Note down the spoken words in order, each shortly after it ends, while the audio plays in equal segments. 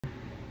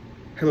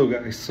Hello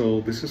guys,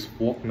 so this is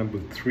vlog number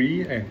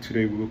 3 and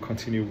today we will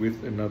continue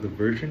with another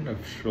version of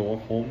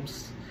Sherlock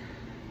Holmes,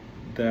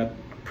 that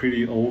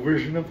pretty old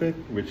version of it,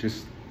 which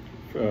is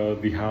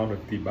The Hound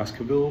of the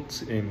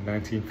Baskervilles in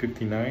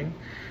 1959.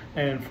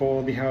 And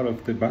for The Hound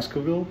of the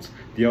Baskervilles,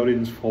 the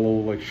audience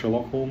follow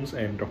Sherlock Holmes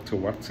and Dr.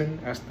 Watson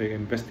as they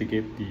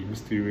investigate the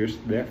mysterious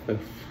death of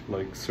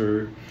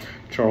Sir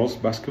Charles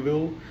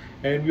Baskerville.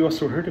 And we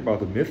also heard about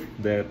the myth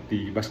that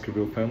the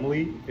Baskerville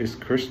family is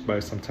cursed by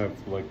some type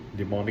of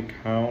demonic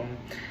hound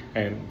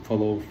and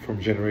follow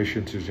from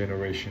generation to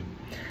generation.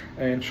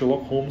 And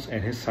Sherlock Holmes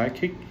and his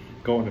sidekick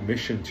go on a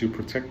mission to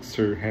protect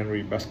Sir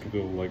Henry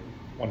Baskerville,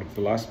 one of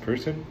the last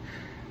person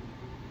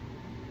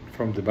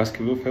from the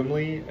Baskerville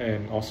family,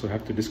 and also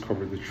have to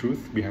discover the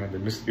truth behind the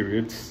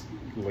mysterious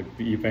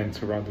the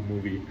events around the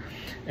movie.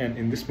 And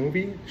in this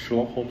movie,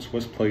 Sherlock Holmes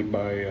was played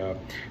by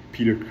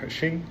Peter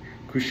Cushing,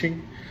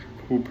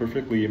 who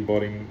perfectly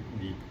embodying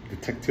the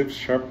detective's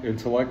sharp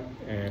intellect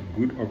and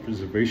good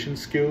observation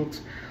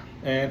skills.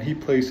 And he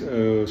plays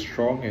a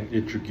strong and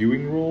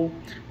intriguing role,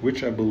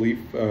 which I believe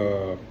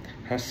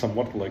has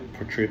somewhat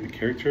portrayed the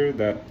character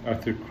that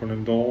Arthur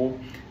Conan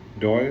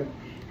Doyle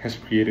has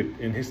created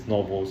in his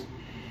novels.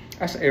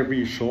 As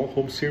every Sherlock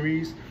Holmes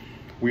series,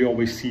 we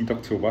always see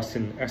Dr.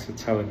 Watson as a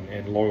talented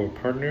and loyal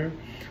partner,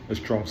 a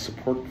strong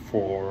support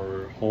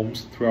for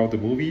Holmes throughout the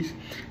movies,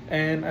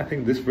 and I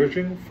think this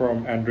version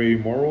from Andre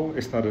Morrow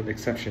is not an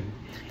exception.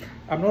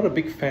 I'm not a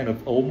big fan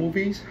of old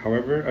movies,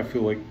 however, I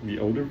feel the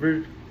older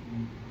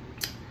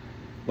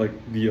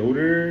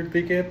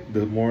they get,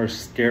 the more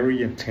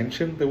scary and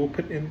tension they will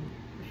put in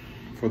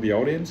for the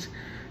audience.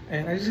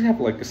 And I just have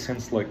a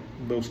sense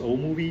those old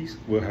movies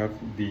will have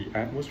the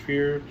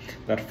atmosphere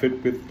that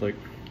fit with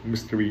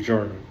mystery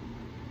genre,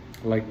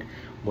 like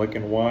black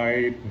and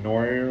white,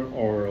 noir,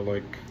 or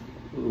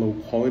low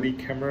quality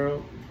camera,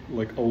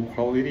 old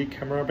quality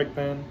camera back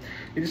then.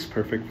 It is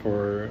perfect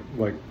for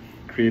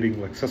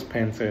creating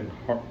suspense and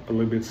a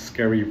little bit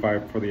scary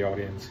vibe for the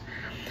audience,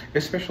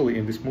 especially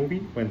in this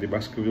movie when the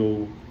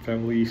Baskerville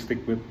family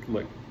stick with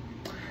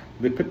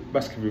they put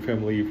Baskerville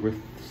family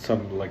with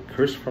some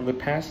curse from the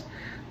past.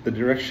 The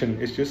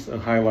direction is just a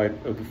highlight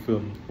of the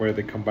film, where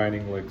they're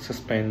combining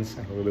suspense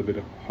and a little bit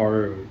of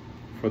horror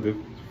for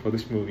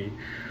this movie.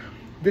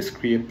 This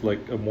creates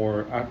a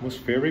more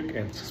atmospheric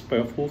and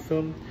suspenseful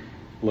film,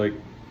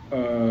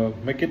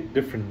 make it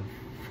different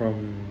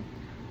from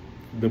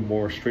the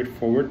more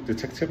straightforward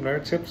detective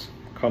narratives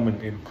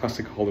common in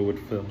classic Hollywood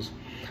films.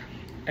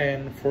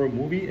 And for a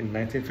movie in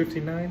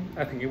 1959,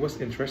 I think it was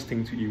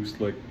interesting to use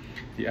the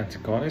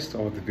antagonist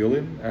or the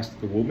villain as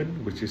the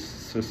woman, which is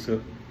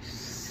Cecile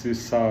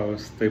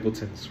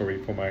Stapleton. Sorry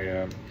for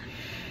my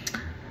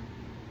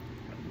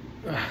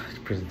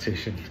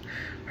presentation.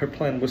 Her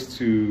plan was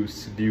to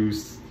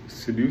seduce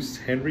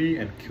Henry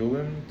and kill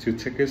him to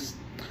take his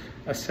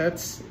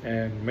assets,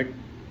 and make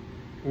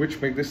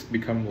this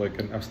become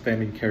an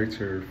outstanding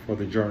character for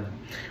the genre,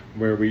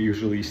 where we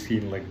usually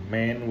seen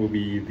man will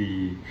be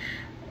the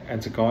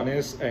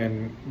antagonist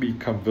and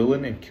become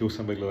villain and kill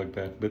somebody like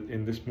that. But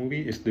in this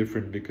movie it's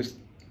different, because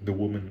the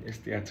woman is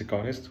the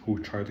antagonist who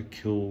tried to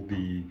kill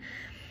the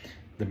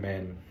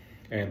man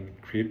and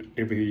create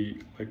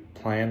every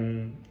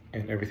plan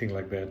and everything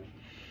like that.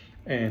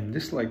 And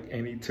just like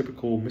any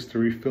typical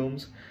mystery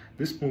films,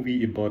 this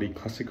movie embodies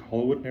classic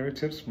Hollywood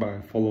narratives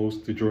by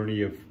follows the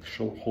journey of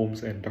Sherlock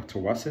Holmes and Dr.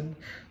 Watson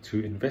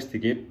to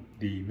investigate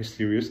the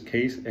mysterious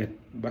case at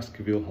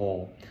Baskerville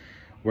Hall,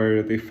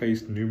 where they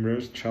face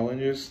numerous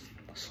challenges,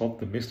 solve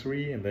the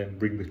mystery, and then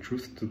bring the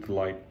truth to the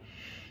light.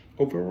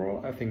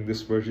 Overall, I think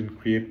this version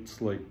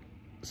creates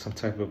some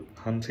type of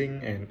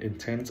hunting and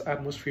intense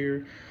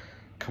atmosphere,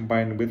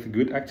 combined with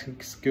good acting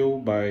skill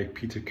by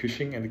Peter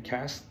Cushing and the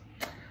cast.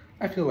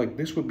 I feel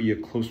this would be a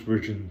close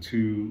version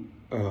to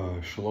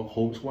Sherlock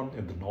Holmes one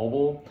in the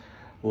novel,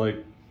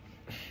 where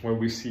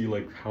we see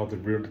how the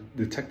real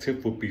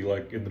detective would be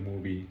in the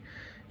movie,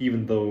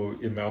 even though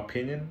in my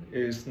opinion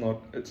it's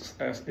not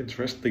as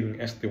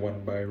interesting as the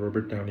one by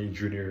Robert Downey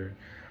Jr.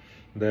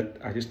 that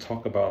I just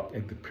talked about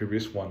in the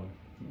previous one,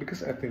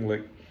 because I think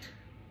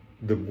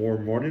the more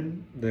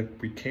modern that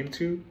we came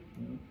to,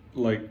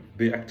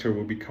 the actor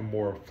will become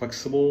more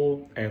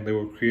flexible, and they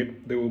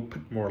will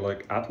put more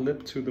ad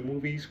lib to the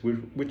movies,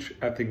 which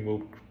I think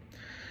will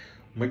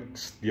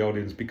makes the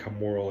audience become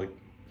more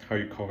how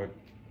you call it,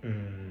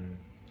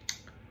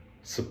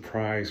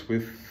 surprised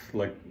with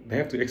they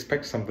have to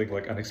expect something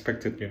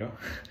unexpected, you know.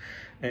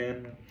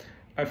 And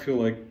I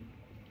feel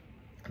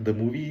the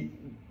movie,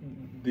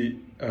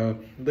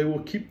 they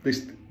will keep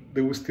this,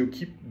 they will still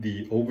keep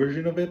the old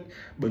version of it,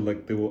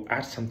 but they will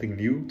add something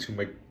new to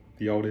make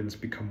the audience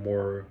become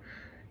more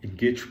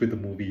engaged with the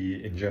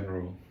movie in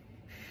general.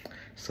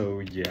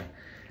 So yeah,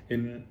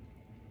 and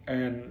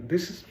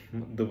this is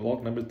the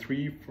vlog number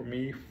 3 for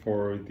me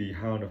for The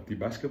Hound of the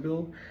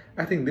Baskerville.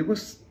 I think it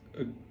was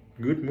a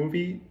good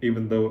movie,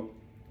 even though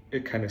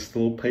it kind of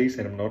slow paced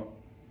and I'm not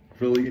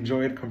really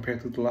enjoying it compared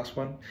to the last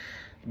one.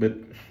 But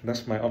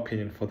that's my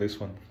opinion for this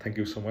one. Thank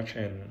you so much,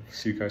 and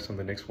see you guys on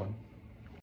the next one.